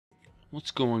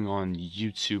What's going on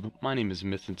YouTube? My name is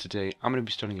Myth, and today I'm going to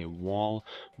be starting a wall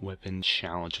weapon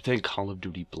challenge. I'm playing Call of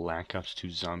Duty Black Ops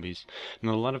 2 Zombies.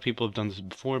 Now, a lot of people have done this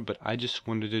before, but I just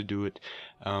wanted to do it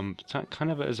kind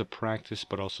of as a practice,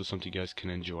 but also something you guys can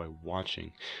enjoy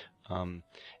watching. And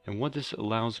what this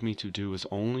allows me to do is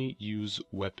only use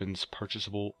weapons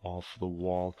purchasable off the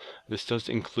wall. This does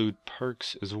include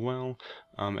perks as well,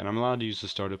 and I'm allowed to use the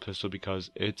starter pistol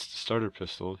because it's the starter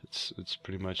pistol. It's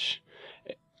pretty much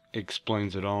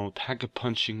explains it all.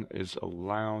 Pack-a-punching is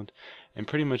allowed, and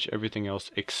pretty much everything else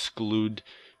excluding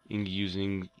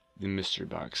using the mystery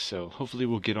box. So hopefully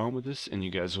we'll get on with this and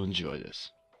you guys will enjoy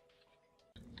this.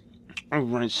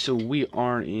 Alright, so we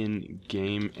are in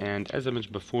game, and as I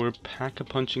mentioned before,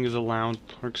 pack-a-punching is allowed,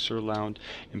 perks are allowed,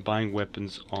 and buying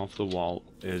weapons off the wall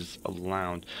is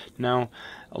allowed. Now,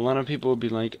 a lot of people will be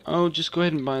like, oh, just go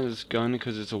ahead and buy this gun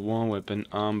because it's a wall weapon,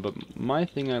 but my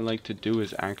thing I like to do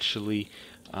is actually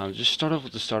just start off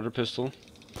with the starter pistol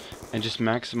and just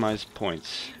maximize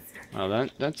points. Wow,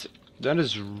 that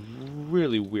is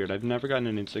really weird. I've never gotten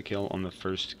an insta-kill on the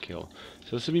first kill,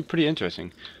 so this would be pretty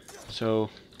interesting. So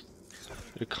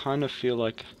I kind of feel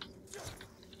like,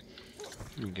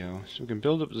 there we go, so we can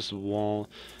build up this wall,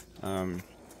 and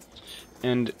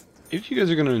if you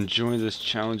guys are going to enjoy this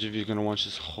challenge, if you're going to watch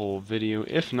this whole video,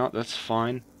 if not, that's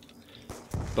fine,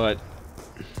 but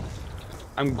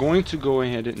I'm going to go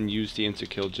ahead and use the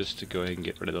insta-kill just to go ahead and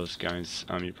get rid of those guys.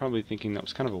 You're probably thinking that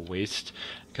was kind of a waste.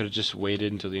 Could have just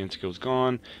waited until the insta-kill's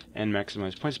gone and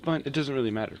maximized points, but it doesn't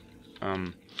really matter.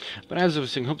 But as I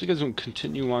was saying, hope you guys will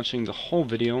continue watching the whole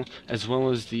video, as well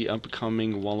as the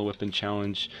upcoming Wall Weapon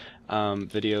Challenge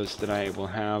videos that I will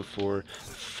have for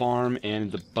Farm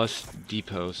and the Bus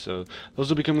Depot. So those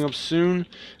will be coming up soon.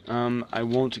 I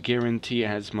won't guarantee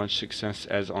as much success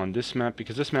as on this map,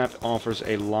 because this map offers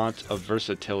a lot of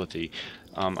versatility.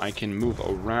 I can move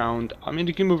around. I mean,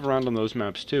 you can move around on those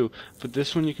maps too, but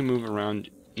this one you can move around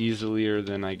easier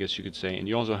than I guess you could say, and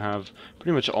you also have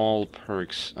pretty much all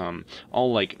perks,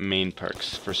 all like main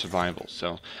perks for survival.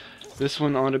 So this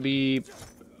one ought to be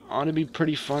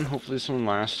pretty fun. Hopefully this one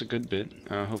lasts a good bit.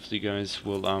 Hopefully you guys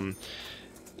will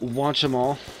watch them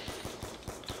all.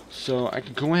 So I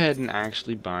can go ahead and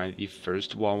actually buy the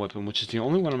first wall weapon, which is the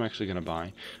only one I'm actually gonna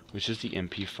buy, which is the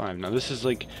MP5. Now this is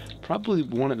like probably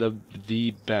one of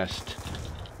the best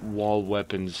wall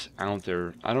weapons out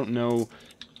there. I don't know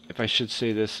if I should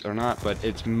say this or not, but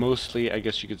it's mostly, I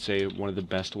guess you could say, one of the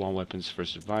best wall weapons for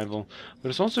survival. But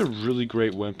it's also a really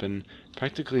great weapon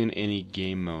practically in any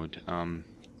game mode.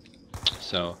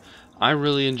 So I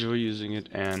really enjoy using it,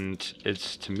 and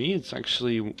to me it's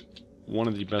actually one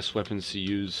of the best weapons to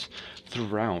use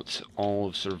throughout all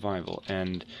of survival,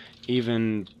 and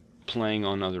even playing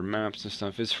on other maps and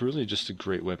stuff. It's really just a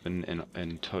great weapon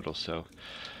in total. So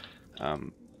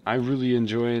I really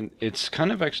enjoy it. It's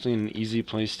kind of actually an easy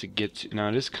place to get to. Now,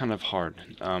 it is kind of hard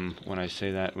when I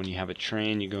say that. When you have a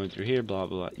train, you're going through here, blah,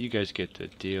 blah, blah. You guys get the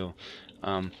deal.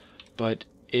 But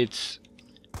it's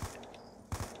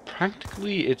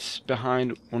practically, it's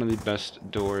behind one of the best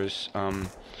doors.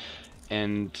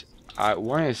 And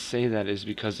why I say that is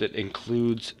because it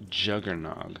includes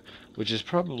Juggernog, which is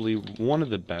probably one of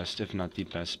the best, if not the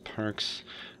best, perks.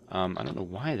 I don't know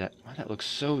why that looks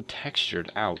so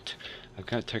textured out. I've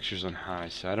got textures on high,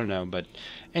 so I don't know, but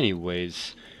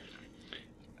anyways,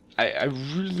 I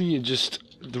really just,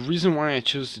 the reason why I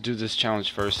chose to do this challenge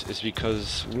first is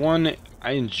because, one,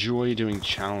 I enjoy doing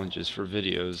challenges for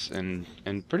videos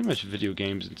and pretty much video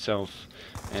games itself,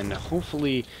 and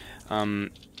hopefully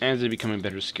as I become a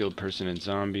better skilled person in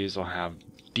zombies, I'll have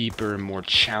deeper and more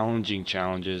challenging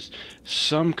challenges,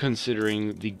 some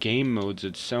considering the game modes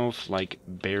itself, like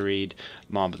Buried,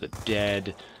 Mob of the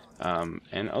Dead,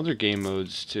 and other game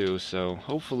modes too. So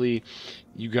hopefully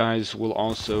you guys will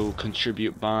also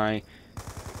contribute by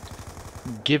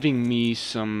giving me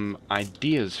some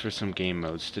ideas for some game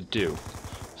modes to do.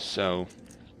 So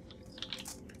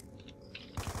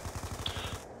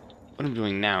what I'm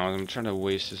doing now is I'm trying to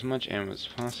waste as much ammo as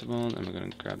possible, and I'm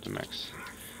going to grab the max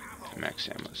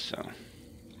ammo.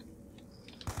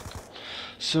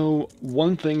 So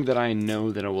one thing that I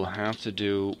know that I will have to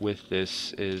do with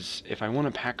this is, if I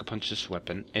want to pack-a-punch this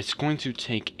weapon, it's going to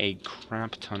take a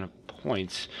crap ton of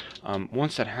points.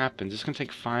 Once that happens, it's going to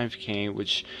take 5k,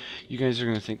 which you guys are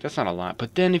going to think that's not a lot.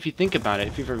 But then if you think about it,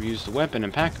 if you've ever used the weapon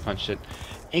and pack-a-punched it,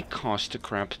 it costs a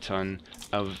crap ton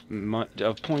of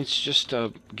points just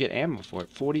to get ammo for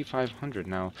it. 4,500.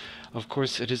 Now, of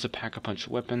course, it is a pack-a-punch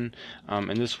weapon,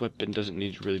 and this weapon doesn't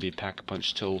need to really be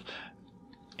pack-a-punched till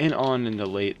in the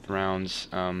late rounds,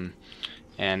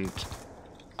 and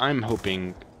I'm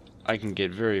hoping I can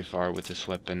get very far with this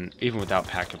weapon, even without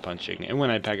pack-a-punching. And when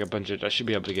I pack-a-punch it, I should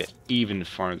be able to get even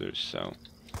farther, so...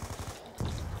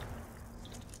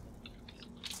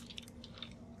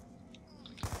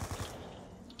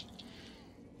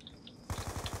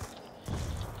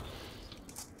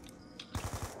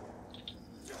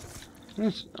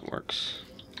 that works.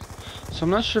 So I'm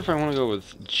not sure if I want to go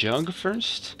with Jug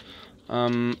first,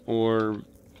 or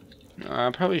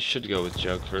I probably should go with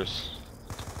Jug first.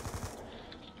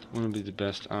 Wouldn't be the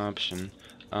best option.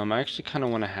 I actually kind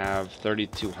of want to have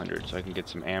 3200 so I can get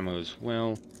some ammo as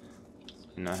well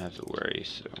and not have to worry.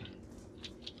 So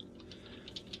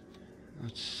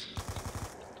let's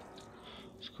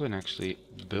go ahead and actually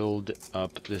build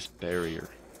up this barrier.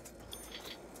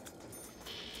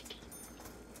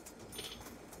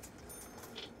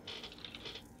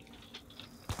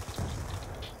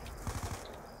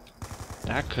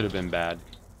 That could have been bad.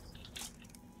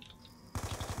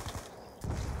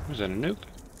 Was that a nuke?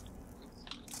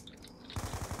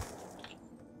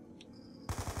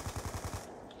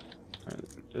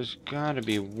 There's gotta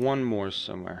be one more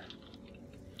somewhere.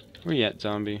 Where you at,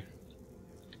 zombie?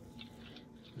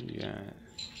 Yeah.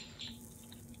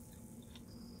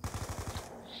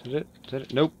 Is that it? Is that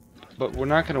it? Nope. But we're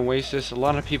not gonna waste this. A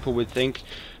lot of people would think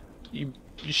you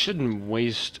shouldn't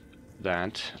waste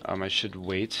that. I should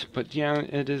wait, but yeah,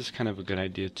 it is kind of a good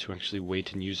idea to actually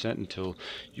wait and use that until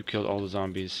you killed all the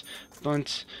zombies.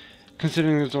 But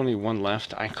considering there's only one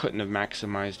left, I couldn't have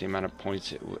maximized the amount of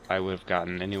points I would have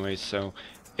gotten anyway, so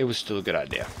it was still a good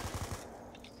idea.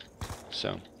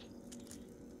 So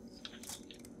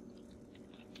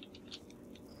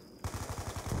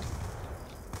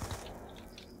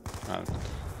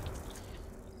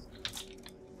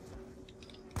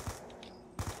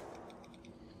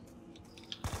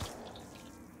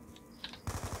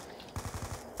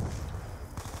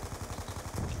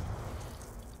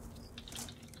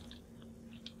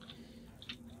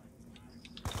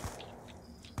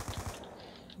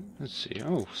let's see.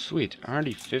 Oh, sweet.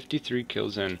 Already 53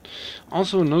 kills in.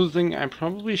 Also, another thing I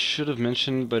probably should have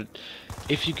mentioned, but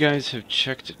if you guys have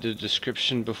checked the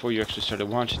description before you actually started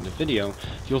watching the video,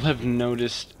 you'll have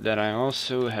noticed that I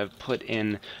also have put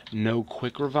in no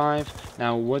quick revive.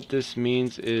 Now, what this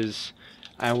means is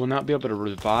I will not be able to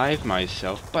revive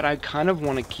myself, but I kind of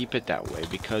want to keep it that way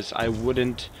because I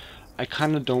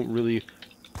kind of don't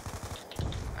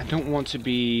want to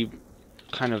be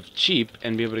kind of cheap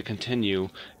and be able to continue,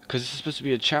 because this is supposed to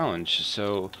be a challenge.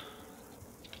 So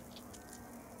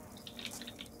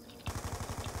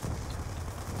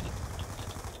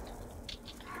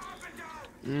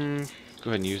go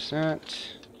ahead and use that.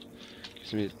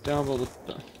 Gives me double the...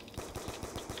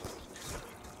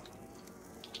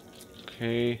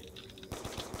 Okay.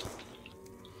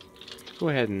 Go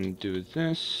ahead and do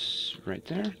this right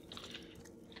there.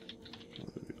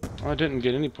 Oh, I didn't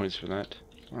get any points for that.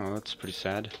 Oh, that's pretty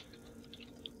sad.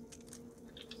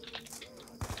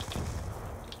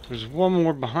 There's one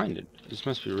more behind it. This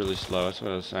must be really slow. That's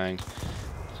what I was saying.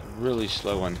 It's a really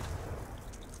slow one.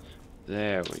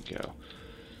 There we go.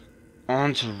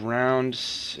 On to round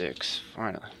 6.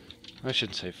 Finally. I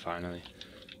shouldn't say finally.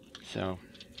 So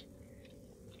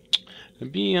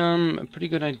it'd be a pretty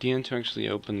good idea to actually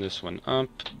open this one up,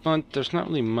 but there's not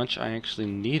really much I actually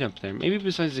need up there. Maybe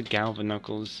besides the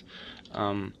Galvanucles.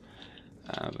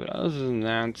 But other than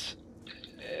that,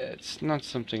 it's not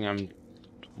something I'm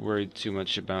worried too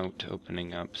much about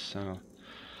opening up, so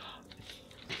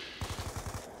I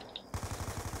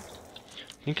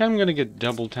think I'm gonna get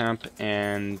double tap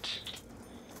and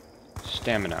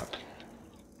stamina up.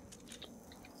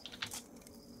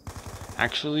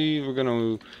 Actually, we're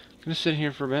gonna sit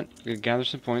here for a bit, we're gonna gather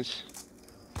some points,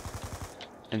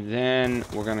 and then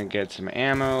we're gonna get some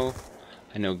ammo.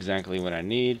 I know exactly what I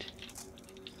need.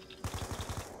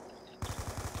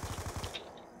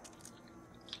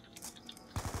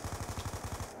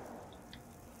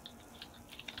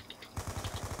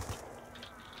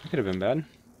 Could have been bad.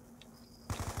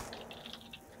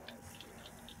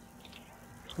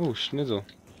 Oh, Schnizzle.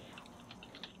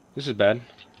 This is bad.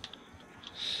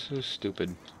 So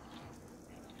stupid.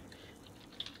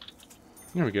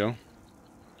 There we go.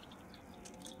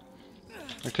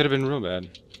 That could have been real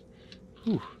bad.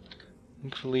 Whew.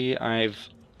 Thankfully, I've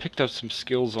picked up some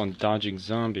skills on dodging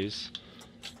zombies.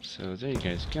 So there you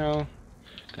guys go.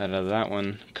 Got out of that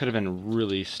one. Could have been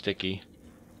really sticky.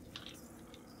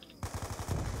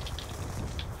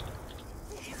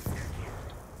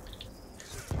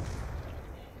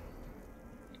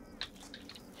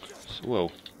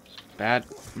 Whoa, bad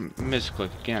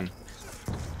misclick again.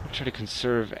 I'll try to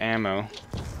conserve ammo.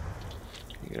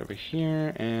 Get over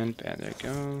here and bad. There we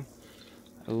go.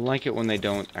 I like it when they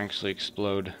don't actually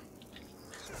explode.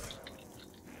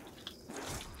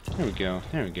 There we go,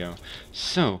 there we go.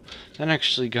 So, that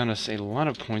actually got us a lot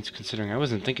of points considering I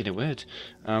wasn't thinking it would.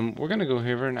 We're gonna go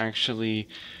here and actually...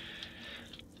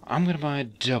 I'm gonna buy a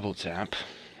double tap.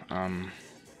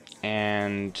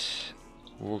 And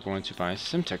we're going to buy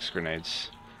Simtex grenades.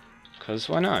 Because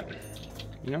why not?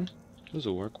 You know, those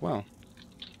will work well.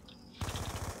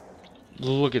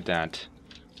 Look at that.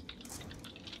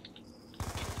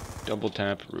 Double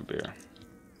tap root beer.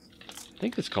 I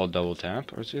think it's called double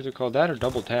tap, or it's either called that or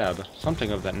double tab,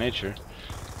 something of that nature.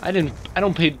 I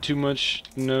don't pay too much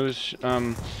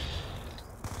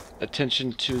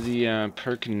attention to the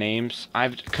perk names.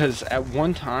 Because at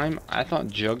one time I thought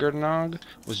Juggernog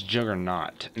was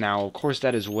Juggernaut. Now, of course,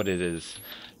 that is what it is.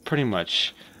 Pretty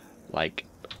much, like,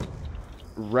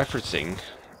 referencing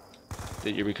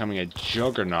that you're becoming a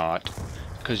Juggernaut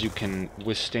because you can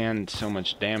withstand so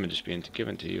much damage being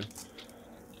given to you.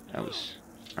 That was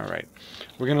alright.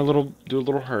 We're gonna do a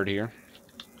little herd here.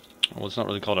 Well, it's not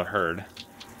really called a herd.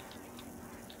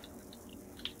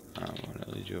 I'm gonna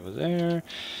lead you over there.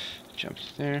 Jump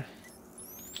there.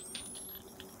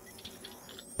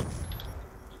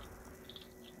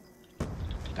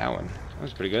 That one. That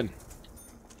was pretty good.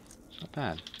 It's not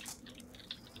bad.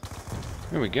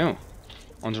 There we go.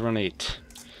 On to run 8.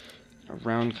 Our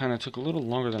round kind of took a little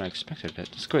longer than I expected, but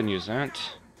let's go ahead and use that.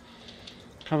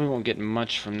 Probably won't get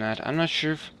much from that. I'm not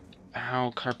sure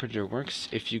how Carpenter works.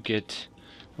 If you get...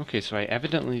 Okay, so I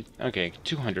evidently... Okay,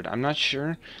 200. I'm not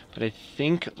sure, but I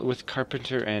think with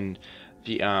Carpenter and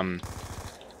the,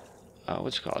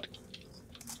 what's it called?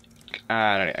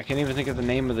 I can't even think of the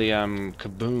name of the,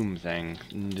 kaboom thing.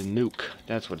 The nuke.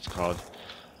 That's what it's called.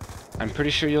 I'm pretty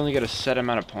sure you only get a set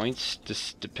amount of points,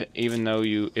 even though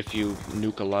if you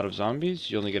nuke a lot of zombies,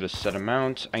 you only get a set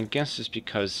amount. I guess it's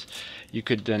because you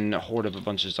could then horde up a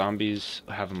bunch of zombies,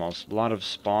 have them all, a lot of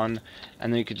spawn,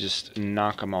 and then you could just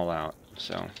knock them all out.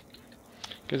 So,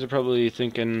 you guys are probably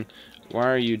thinking, why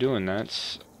are you doing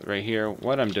that? Right here,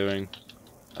 what I'm doing.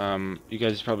 You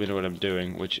guys probably know what I'm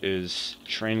doing, which is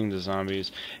training the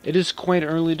zombies. It is quite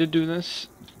early to do this.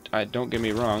 Don't get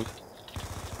me wrong.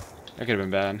 That could have been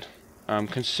bad.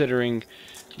 Considering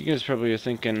you guys probably are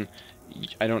thinking,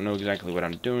 I don't know exactly what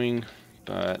I'm doing,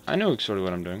 but I know sort of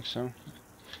what I'm doing, so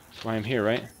that's why I'm here,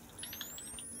 right?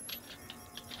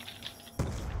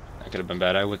 That could have been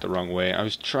bad. I went the wrong way. I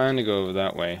was trying to go over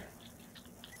that way.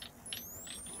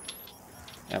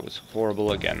 That was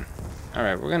horrible again.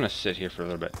 Alright, we're gonna sit here for a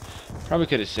little bit. Probably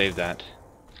could have saved that.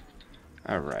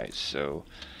 Alright, so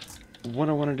what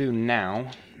I want to do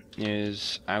now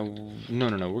is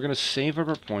no, we're gonna save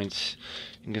our points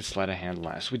and get sleight of hand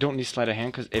last. We don't need sleight of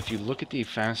hand because if you look at the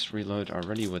fast reload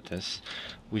already with this,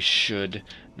 we should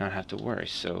not have to worry.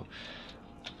 So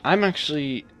I'm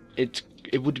actually it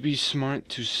would be smart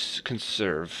to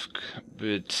conserve,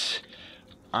 but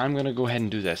I'm gonna go ahead and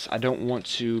do this. I don't want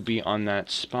to be on that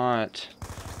spot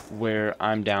where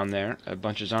I'm down there, a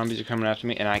bunch of zombies are coming after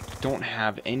me, and I don't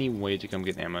have any way to come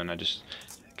get ammo, and I just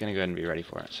gonna go ahead and be ready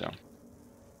for it. So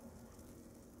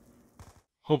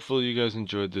hopefully you guys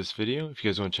enjoyed this video. If you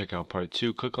guys want to check out part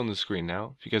 2, click on the screen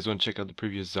now. If you guys want to check out the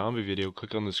previous zombie video,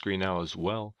 click on the screen now as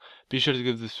well. Be sure to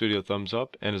give this video a thumbs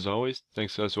up, and as always,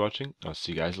 thanks guys for watching. I'll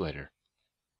see you guys later.